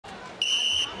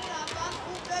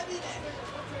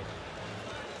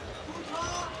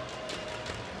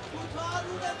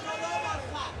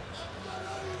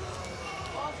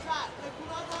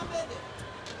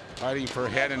Fighting for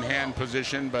head and hand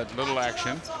position, but little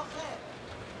action.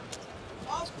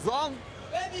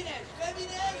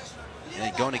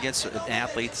 And going against an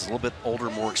athlete that's a little bit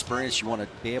older, more experienced, you want to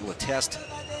be able to test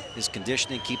his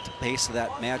conditioning, keep the pace of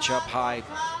that match up high.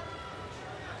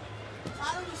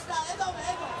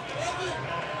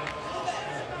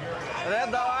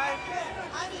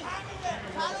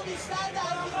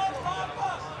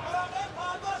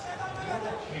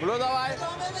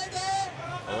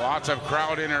 Lots of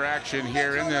crowd interaction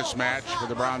here in this match for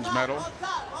the bronze medal.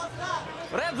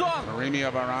 Karimi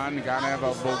of Iran, Ganev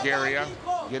of Bulgaria,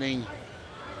 getting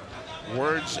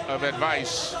words of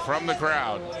advice from the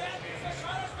crowd.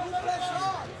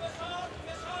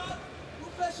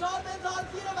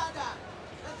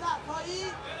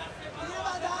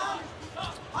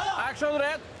 Action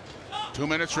red. 2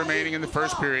 minutes remaining in the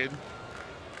first period.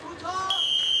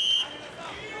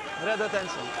 Red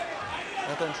attention.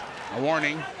 Attention. A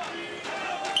warning.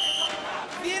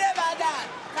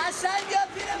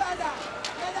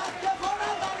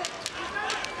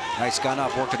 Nice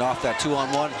Ganev working off that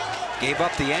 2-on-1. Gave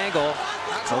up the angle.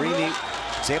 Karimi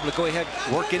is able to go ahead,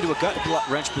 work into a gut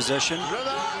wrench position.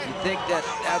 You'd think that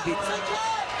that'd be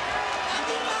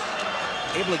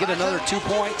able to get another 2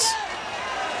 points.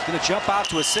 Going to jump out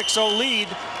to a 6-0 lead.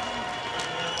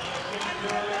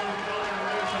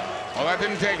 Well, that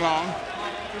didn't take long.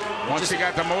 Once he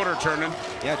got the motor turning.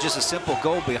 Yeah, just a simple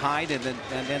go behind and then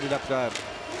ended up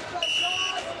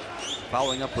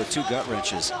following up with 2 gut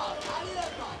wrenches.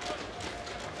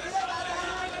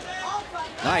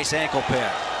 Nice ankle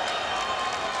pick.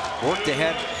 Worked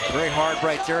ahead very hard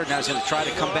right there. Now he's going to try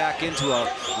to come back into a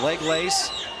leg lace.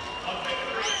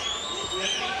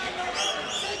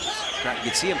 You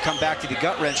can see him come back to the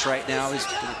gut wrench right now. He's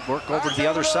going to work over to the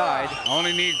other side.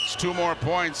 Only needs 2 more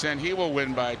points and he will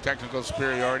win by technical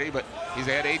superiority, but he's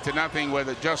at 8-0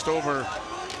 with just over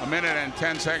 1 minute and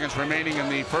 10 seconds remaining in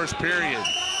the first period.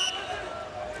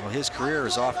 Well, his career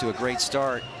is off to a great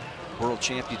start. World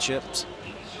Championships.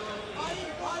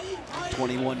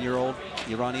 21-year-old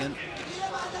Iranian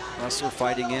wrestler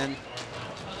fighting in.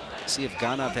 See if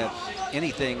Ganev had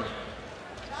anything.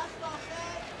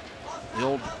 The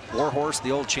old warhorse,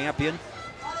 the old champion.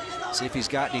 See if he's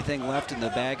got anything left in the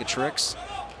bag of tricks.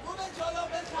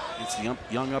 It's the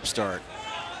young upstart.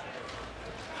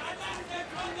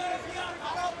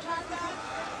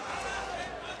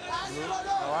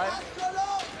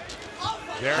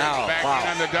 Derek back in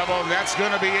on the double, and that's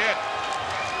going to be it.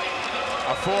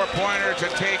 A 4-pointer to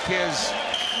take his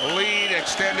lead,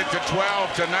 extended to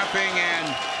 12-0,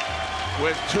 and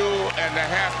with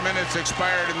 2.5 minutes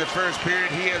expired in the first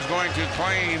period, he is going to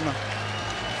claim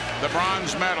the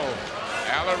bronze medal.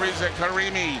 Alireza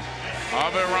Karimi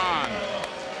of Iran.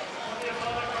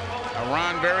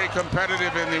 Iran very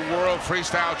competitive in the World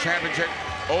Freestyle Championship.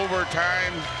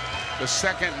 Overtime, the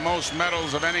second most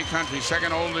medals of any country,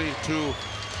 second only to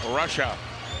Russia.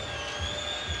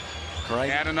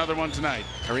 Add another one tonight.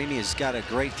 Karimi has got a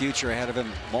great future ahead of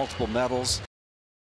him, multiple medals.